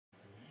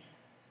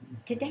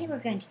Today we're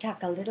going to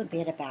talk a little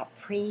bit about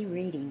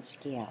pre-reading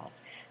skills,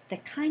 the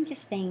kinds of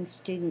things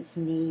students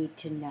need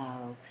to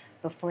know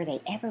before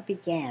they ever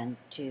begin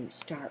to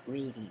start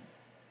reading.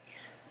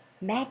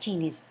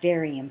 Matching is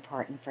very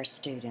important for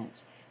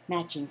students.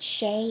 Matching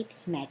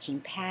shapes,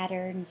 matching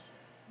patterns,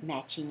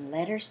 matching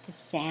letters to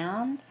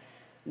sound,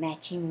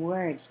 matching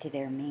words to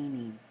their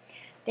meaning.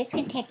 This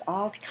can take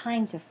all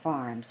kinds of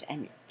forms,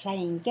 and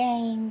playing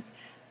games,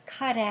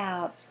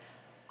 cutouts,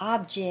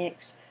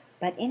 objects,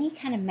 but any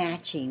kind of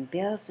matching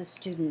builds a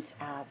student's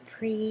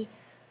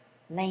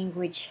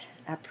pre-language,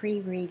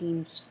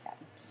 pre-reading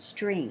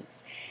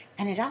strengths.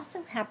 And it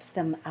also helps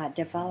them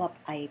develop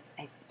a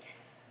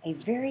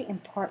very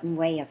important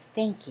way of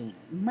thinking.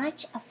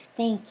 Much of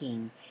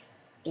thinking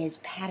is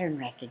pattern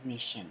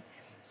recognition.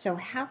 So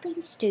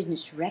helping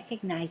students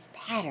recognize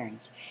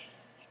patterns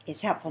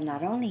is helpful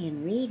not only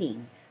in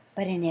reading,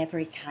 but in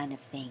every kind of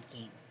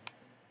thinking.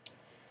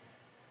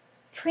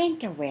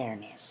 Print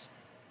awareness.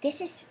 This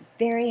is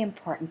very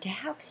important to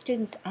help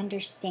students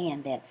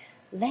understand that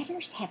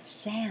letters have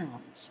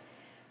sounds.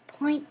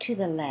 Point to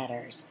the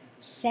letters,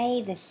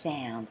 say the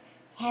sound,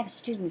 have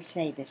students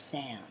say the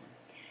sound.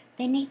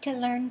 They need to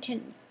learn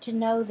to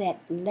know that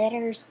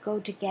letters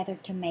go together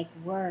to make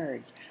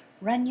words.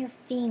 Run your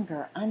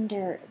finger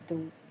under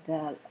the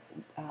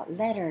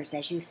letters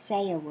as you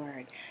say a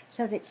word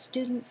so that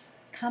students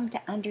come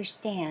to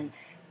understand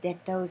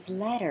that those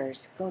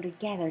letters go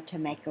together to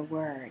make a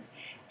word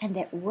and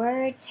that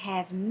words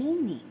have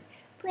meaning.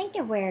 Print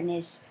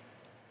awareness,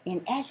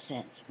 in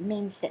essence,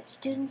 means that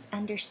students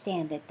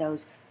understand that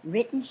those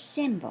written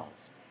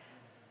symbols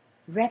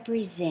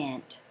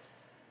represent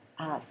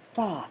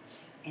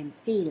thoughts and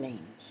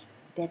feelings,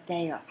 that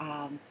they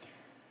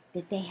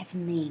have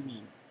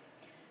meaning.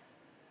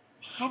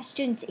 Have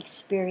students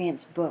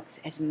experience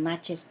books as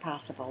much as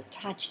possible.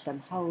 Touch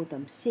them, hold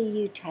them, see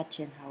you touch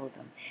and hold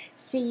them,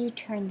 see you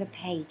turn the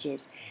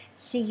pages,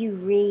 see you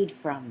read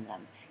from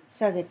them,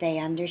 so that they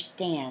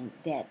understand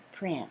that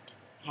print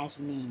has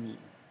meaning.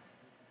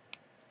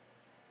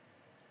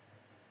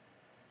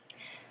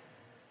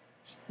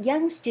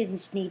 Young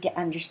students need to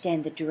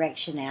understand the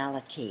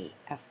directionality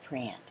of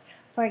print.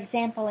 For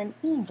example, in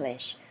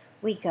English,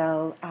 we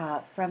go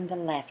from the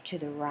left to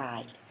the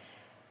right.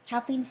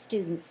 Helping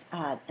students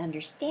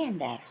understand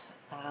that,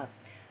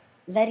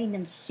 letting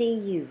them see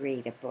you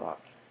read a book,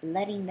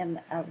 letting them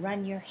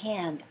run your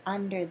hand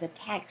under the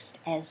text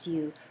as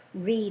you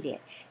read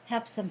it,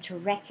 helps them to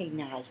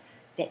recognize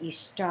that you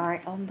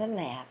start on the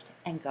left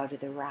and go to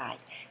the right.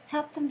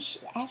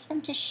 Ask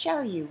them to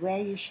show you where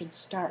you should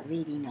start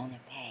reading on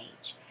a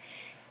page.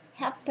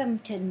 Help them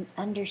to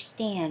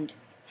understand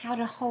how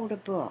to hold a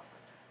book,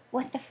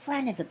 what the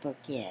front of the book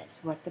is,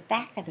 what the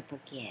back of the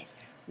book is,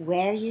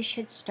 where you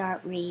should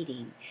start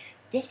reading.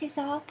 This is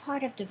all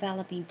part of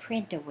developing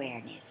print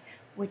awareness,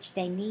 which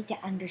they need to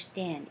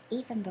understand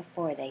even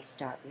before they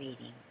start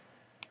reading.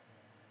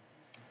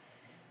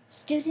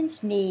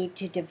 Students need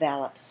to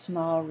develop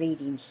small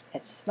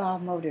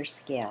motor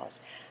skills,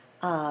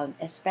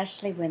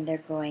 especially when they're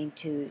going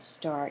to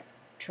start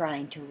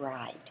trying to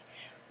write.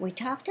 We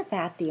talked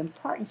about the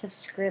importance of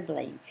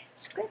scribbling.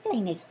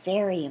 Scribbling is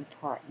very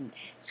important.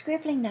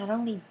 Scribbling not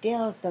only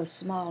builds those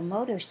small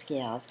motor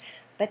skills,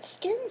 but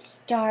students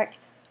start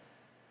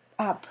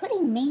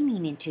putting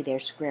meaning into their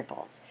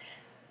scribbles.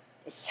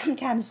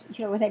 Sometimes,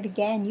 when they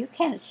began, you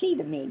can't see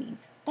the meaning,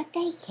 but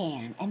they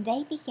can, and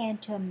they began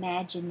to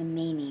imagine the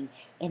meaning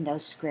in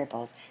those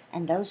scribbles,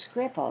 and those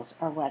scribbles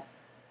are what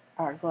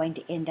are going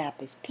to end up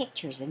as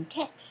pictures and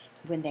texts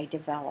when they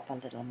develop a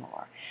little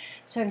more.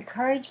 So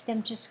encourage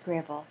them to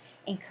scribble,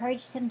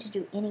 encourage them to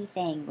do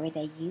anything where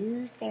they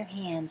use their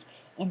hands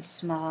in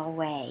small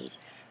ways.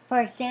 For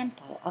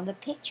example, on the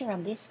picture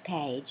on this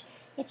page,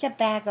 it's a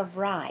bag of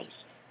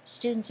rice.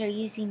 Students are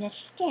using a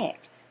stick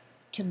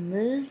to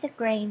move the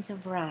grains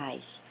of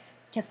rice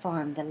to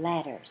form the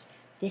letters.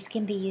 This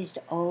can be used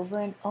over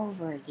and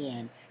over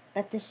again,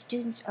 but the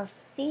students are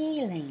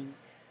feeling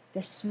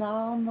the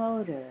small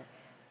motor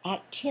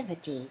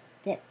activity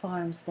that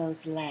forms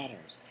those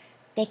letters.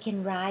 They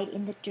can write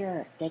in the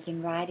dirt, they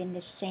can write in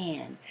the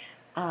sand.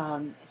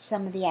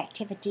 Some of the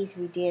activities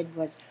we did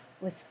was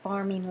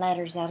forming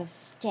letters out of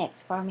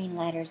sticks, forming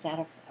letters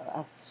out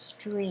of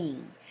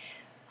string.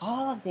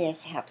 All of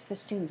this helps the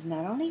students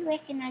not only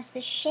recognize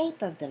the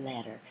shape of the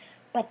letter,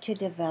 but to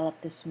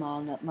develop the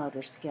small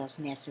motor skills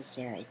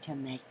necessary to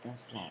make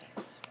those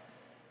letters.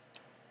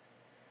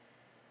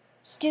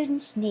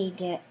 Students need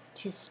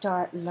to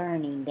start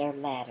learning their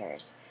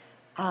letters.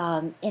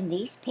 In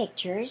these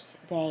pictures,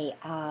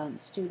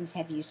 students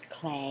have used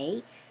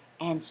clay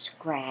and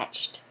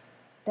scratched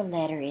the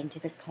letter into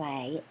the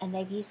clay, and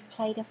they've used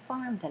clay to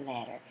form the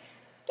letter.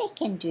 They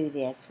can do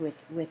this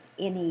with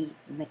any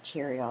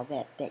material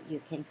that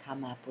you can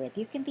come up with.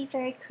 You can be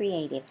very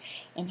creative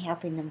in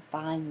helping them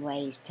find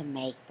ways to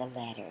make the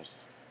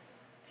letters.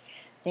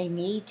 They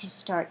need to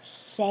start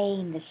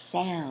saying the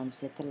sounds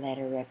that the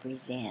letter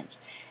represents.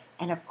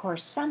 And of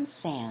course, some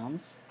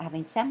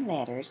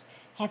letters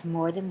have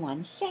more than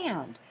one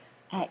sound.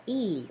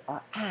 E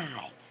or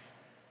I,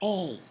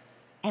 A,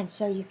 And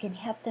so you can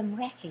help them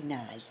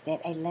recognize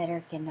that a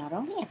letter can not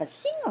only have a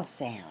single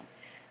sound,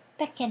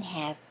 but can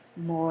have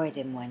more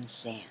than one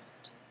sound.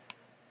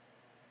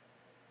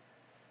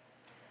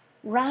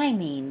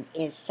 Rhyming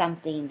is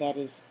something that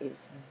is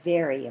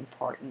very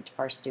important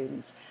for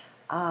students.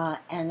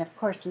 And of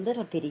course,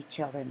 little bitty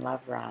children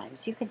love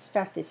rhymes. You can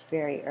start this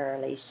very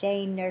early,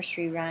 saying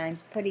nursery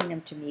rhymes, putting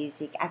them to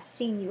music. I've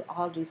seen you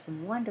all do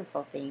some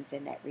wonderful things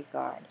in that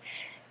regard.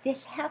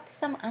 This helps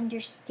them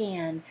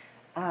understand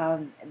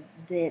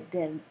the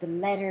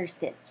letters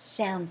that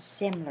sound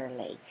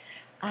similarly.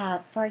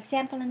 For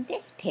example, in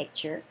this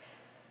picture,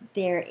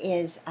 they're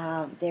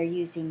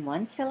using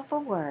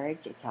one-syllable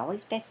words. It's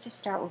always best to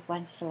start with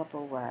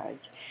one-syllable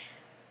words.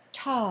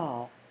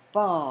 Tall,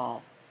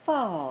 ball,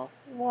 fall,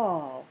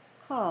 wall,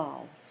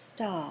 call,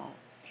 stall.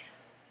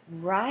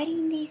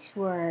 Writing these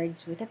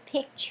words with a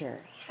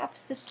picture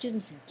helps the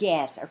students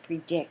guess or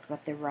predict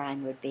what the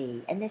rhyme would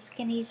be, and this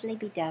can easily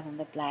be done on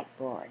the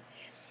blackboard.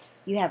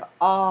 You have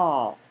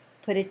all,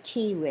 put a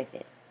T with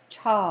it.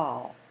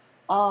 Tall,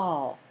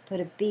 all, put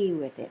a B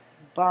with it.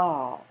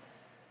 Ball,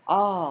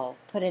 all,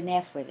 put an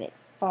F with it.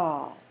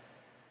 Fall.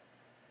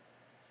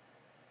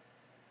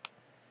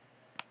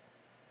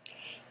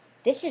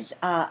 This is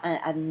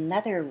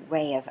another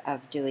way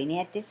of doing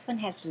it. This one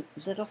has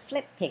little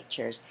flip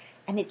pictures,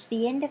 and it's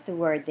the end of the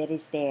word that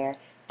is there,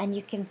 and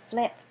you can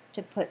flip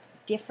to put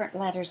different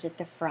letters at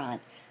the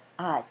front,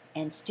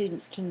 and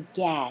students can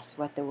guess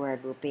what the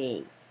word will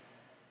be.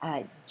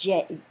 The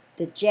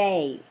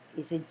J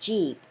is a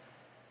Jeep.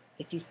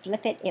 If you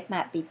flip it, it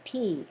might be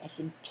P as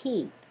in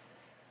peep,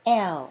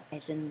 L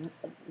as in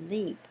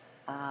leap.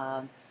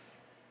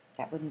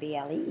 That wouldn't be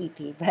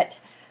L-E-E-P, but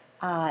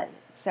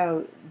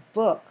so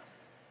book,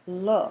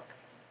 look,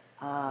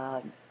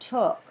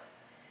 took,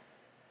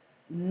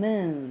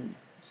 moon,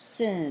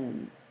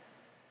 soon,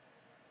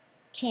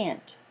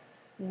 tent,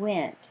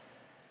 went.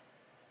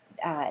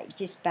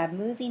 Just by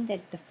moving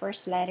the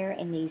first letter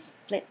in these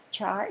flip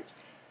charts,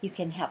 you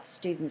can help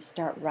students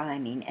start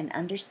rhyming and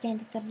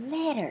understand that the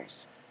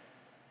letters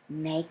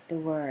make the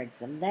words.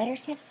 The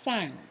letters have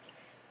sounds,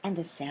 and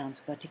the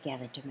sounds go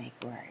together to make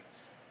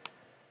words.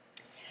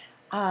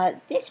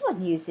 This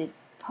one uses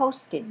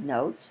Post-it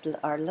notes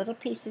or little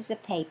pieces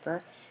of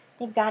paper.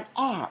 They've got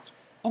at,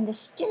 and the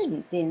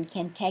student then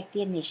can take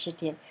the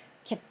initiative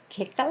to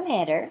pick a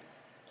letter,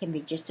 can be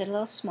just a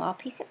little small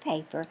piece of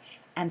paper,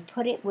 and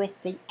put it with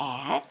the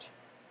at,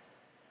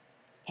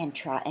 and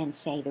try and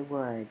say the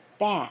word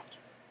bat,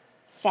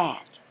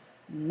 fat,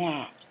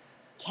 mat,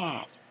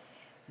 cat.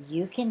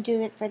 You can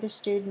do it for the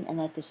student and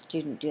let the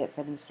student do it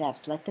for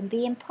themselves. Let them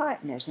be in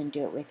partners and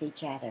do it with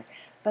each other.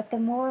 But the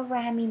more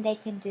rhyming they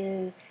can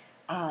do,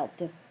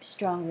 the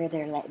stronger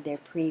their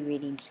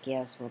pre-reading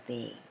skills will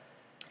be.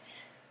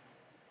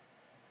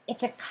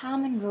 It's a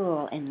common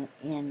rule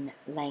in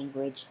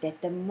language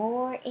that the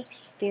more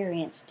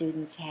experience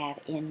students have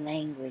in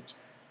language,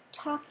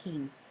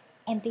 talking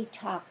and be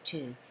talked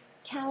to,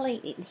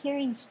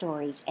 hearing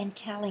stories and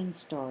telling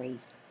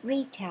stories,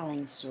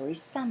 retelling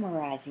stories,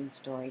 summarizing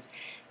stories,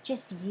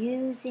 just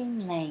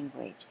using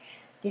language.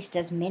 This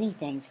does many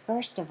things.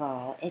 First of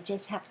all, it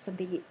just helps them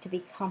to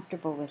be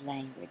comfortable with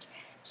language.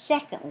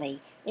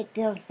 Secondly, it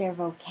builds their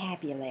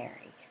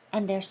vocabulary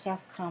and their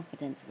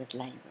self-confidence with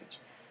language.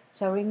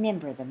 So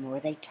remember, the more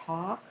they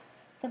talk,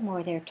 the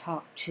more they're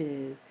talked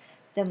to,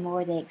 the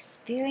more they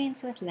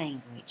experience with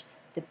language,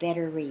 the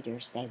better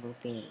readers they will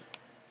be.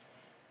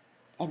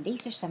 And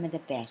these are some of the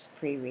best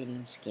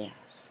pre-reading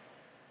skills.